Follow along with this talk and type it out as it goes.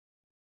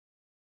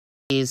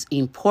is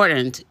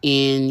important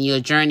in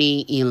your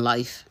journey in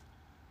life.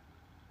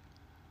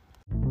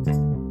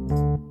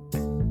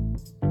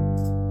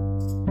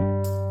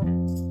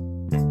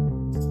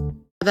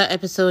 Another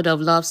episode of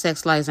Love,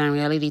 Sex, Lies, and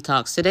Reality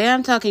Talks. Today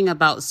I'm talking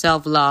about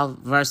self-love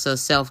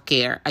versus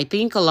self-care. I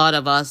think a lot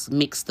of us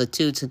mix the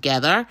two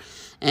together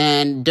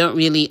and don't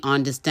really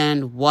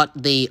understand what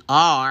they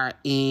are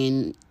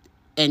in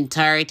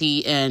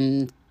entirety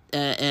and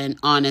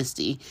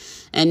honesty.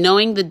 And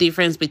knowing the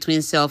difference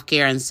between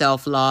self-care and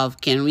self-love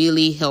can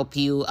really help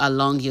you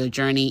along your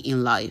journey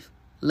in life.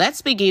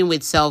 Let's begin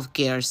with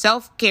self-care.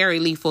 Self-care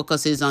really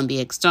focuses on the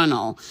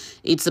external.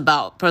 It's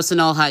about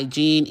personal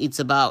hygiene. It's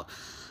about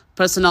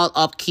personal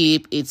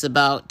upkeep. It's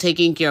about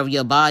taking care of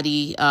your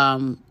body,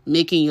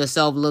 making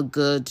yourself look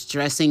good,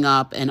 dressing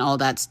up, and all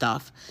that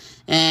stuff.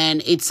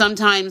 And it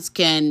sometimes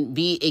can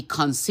be a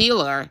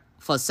concealer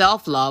for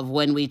self-love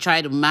when we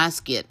try to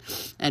mask it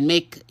and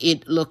make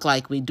it look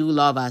like we do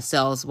love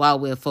ourselves while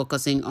we're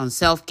focusing on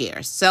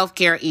self-care.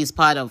 Self-care is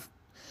part of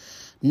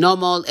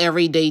normal,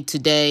 everyday,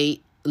 today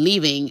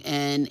living,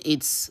 and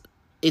it's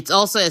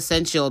also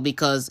essential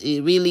because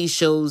it really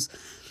shows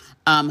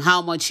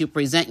how much you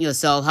present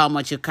yourself, how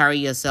much you carry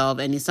yourself,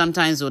 and it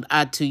sometimes would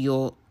add to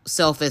your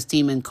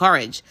self-esteem and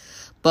courage.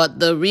 But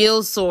the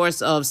real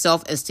source of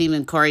self-esteem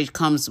and courage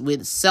comes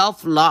with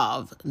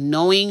self-love,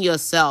 knowing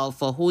yourself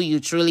for who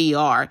you truly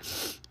are,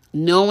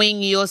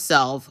 knowing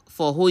yourself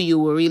for who you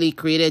were really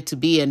created to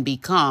be and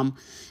become,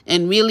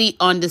 and really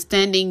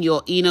understanding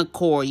your inner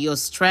core, your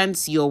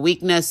strengths, your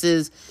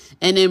weaknesses,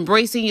 and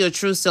embracing your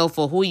true self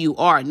for who you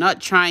are, not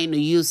trying to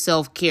use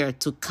self-care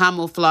to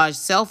camouflage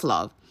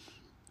self-love.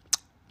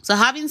 So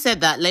having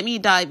said that, let me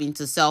dive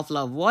into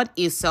self-love. What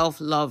is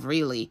self-love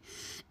really?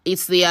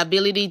 It's the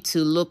ability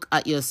to look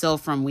at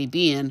yourself from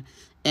within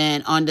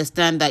and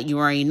understand that you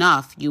are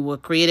enough. You were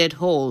created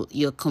whole.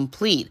 You're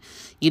complete.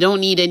 You don't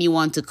need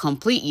anyone to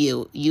complete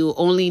you. You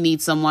only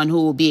need someone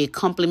who will be a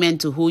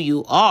complement to who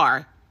you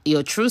are,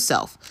 your true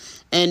self.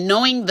 And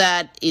knowing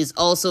that is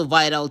also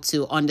vital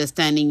to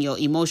understanding your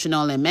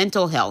emotional and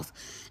mental health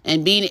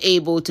and being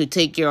able to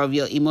take care of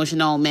your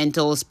emotional,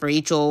 mental,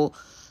 spiritual,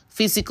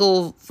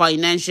 physical,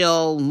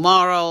 financial,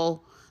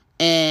 moral,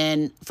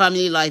 and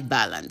family life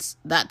balance.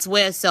 That's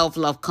where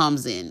self-love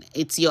comes in.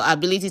 It's your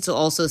ability to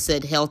also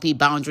set healthy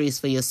boundaries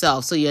for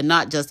yourself. So you're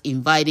not just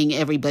inviting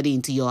everybody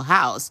into your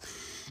house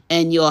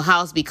and your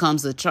house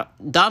becomes a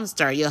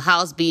dumpster, your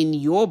house being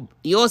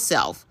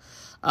yourself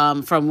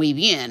from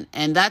within.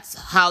 And that's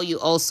how you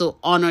also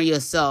honor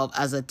yourself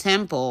as a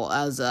temple,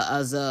 as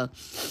a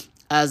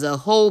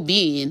whole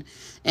being,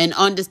 and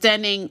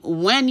understanding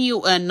when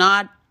you are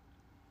not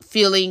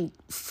feeling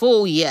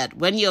full yet,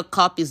 when your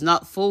cup is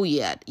not full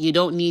yet, you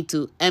don't need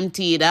to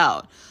empty it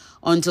out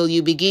until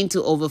you begin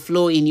to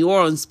overflow in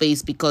your own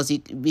space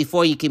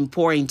before you can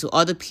pour into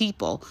other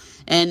people.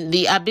 And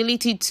the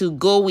ability to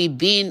go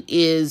within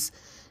is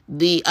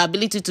the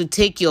ability to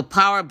take your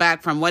power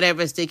back from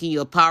whatever is taking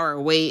your power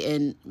away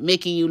and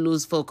making you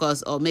lose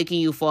focus or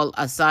making you fall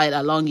aside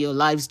along your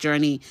life's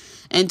journey,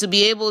 and to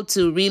be able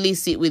to really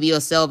sit with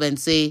yourself and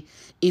say,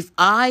 if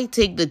I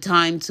take the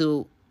time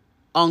to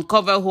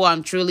uncover who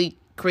I'm truly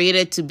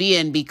created to be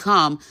and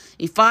become,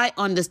 if I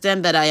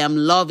understand that I am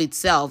love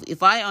itself,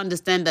 if I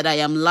understand that I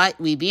am light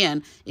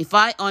within, if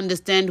I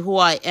understand who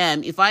I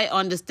am, if I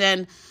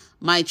understand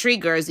my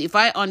triggers, if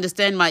I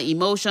understand my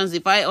emotions,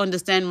 if I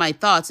understand my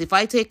thoughts, if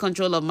I take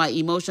control of my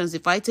emotions,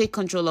 if I take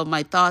control of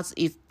my thoughts,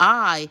 if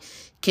I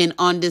can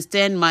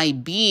understand my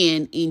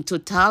being in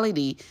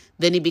totality,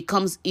 then it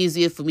becomes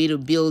easier for me to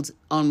build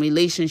on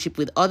relationship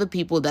with other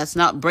people that's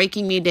not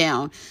breaking me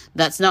down,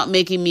 that's not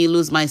making me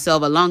lose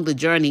myself along the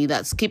journey,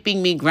 that's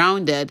keeping me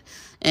grounded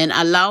and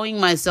allowing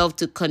myself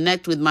to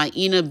connect with my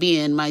inner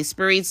being, my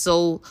spirit,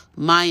 soul,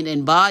 mind,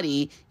 and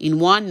body in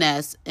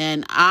oneness,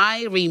 and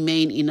I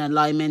remain in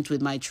alignment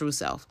with my true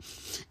self.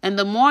 And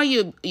the more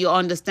you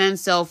understand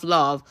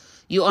self-love,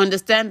 you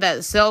understand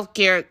that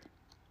self-care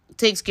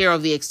takes care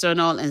of the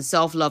external and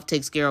self-love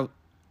takes care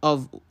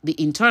of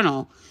the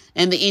internal.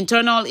 And the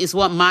internal is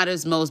what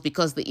matters most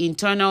because the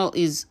internal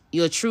is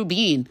your true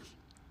being.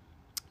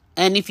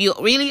 And if you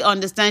really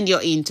understand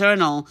your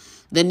internal,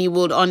 then you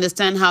would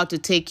understand how to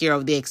take care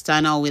of the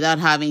external without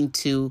having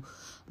to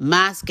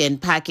mask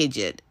and package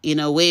it in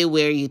a way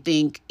where you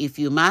think if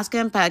you mask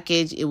and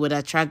package, it would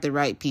attract the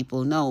right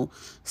people. No,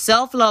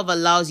 self-love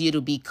allows you to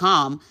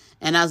become.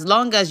 And as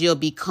long as you're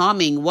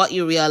becoming, what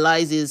you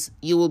realize is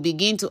you will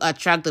begin to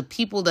attract the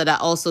people that are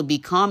also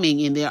becoming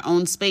in their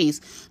own space,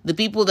 the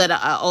people that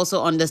are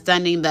also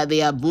understanding that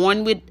they are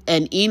born with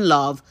and in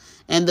love,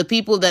 and the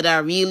people that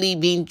are really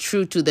being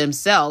true to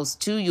themselves,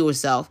 to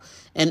yourself.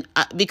 And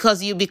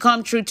because you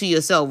become true to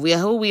yourself, we are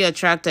who we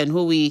attract and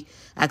who we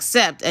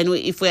accept. And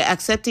if we're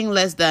accepting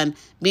less than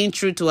being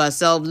true to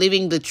ourselves,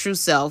 living the true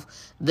self,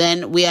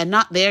 then we are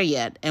not there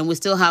yet. And we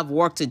still have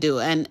work to do.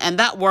 And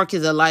that work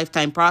is a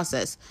lifetime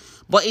process.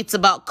 But it's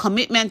about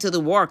commitment to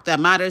the work that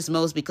matters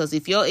most, because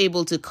if you're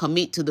able to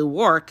commit to the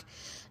work,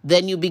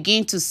 then you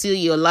begin to see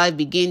your life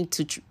begin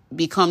to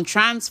become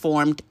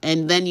transformed.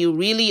 And then you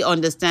really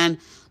understand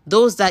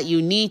those that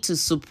you need to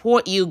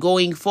support you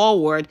going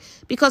forward,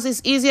 because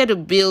it's easier to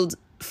build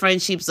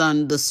friendships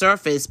on the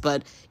surface,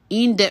 but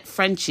in-depth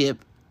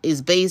friendship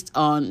is based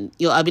on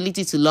your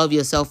ability to love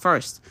yourself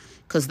first,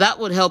 because that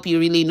would help you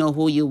really know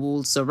who you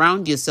will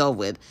surround yourself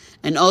with,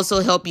 and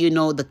also help you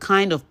know the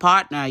kind of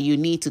partner you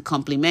need to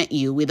complement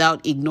you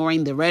without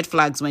ignoring the red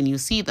flags when you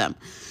see them.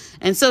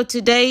 And so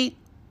today,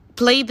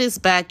 play this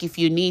back if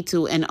you need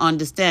to and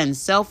understand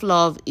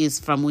self-love is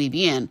from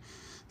within.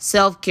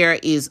 Self-care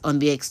is on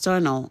the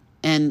external.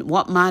 And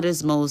what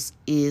matters most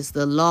is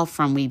the love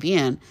from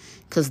within,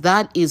 because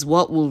that is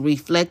what will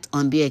reflect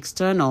on the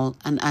external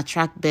and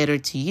attract better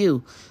to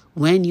you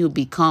when you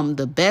become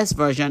the best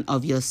version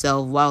of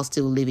yourself while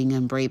still living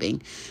and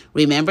breathing.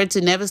 Remember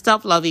to never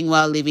stop loving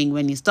while living.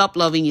 When you stop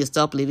loving, you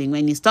stop living.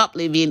 When you stop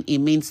living, it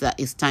means that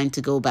it's time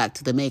to go back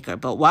to the maker.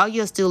 But while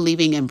you're still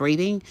living and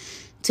breathing,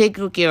 take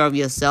good care of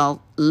yourself.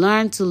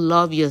 Learn to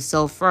love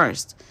yourself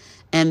first.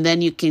 And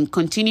then you can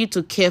continue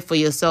to care for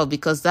yourself,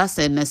 because that's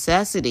a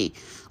necessity.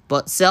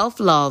 But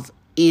self-love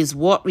is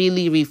what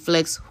really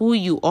reflects who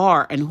you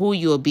are and who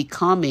you're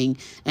becoming,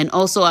 and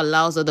also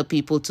allows other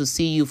people to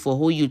see you for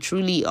who you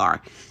truly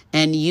are.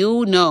 And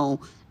you know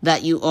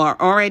that you are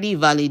already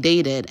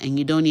validated, and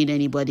you don't need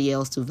anybody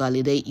else to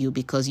validate you,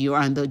 because you're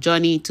on the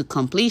journey to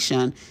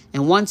completion.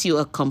 And once you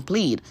are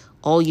complete,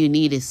 all you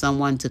need is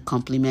someone to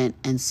compliment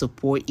and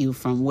support you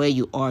from where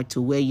you are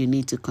to where you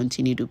need to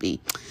continue to be.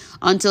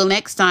 Until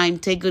next time,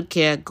 take good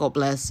care. God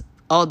bless.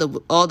 All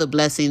the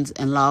blessings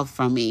and love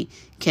from me,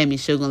 Kemi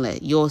Shogunle,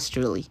 yours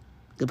truly.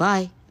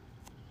 Goodbye.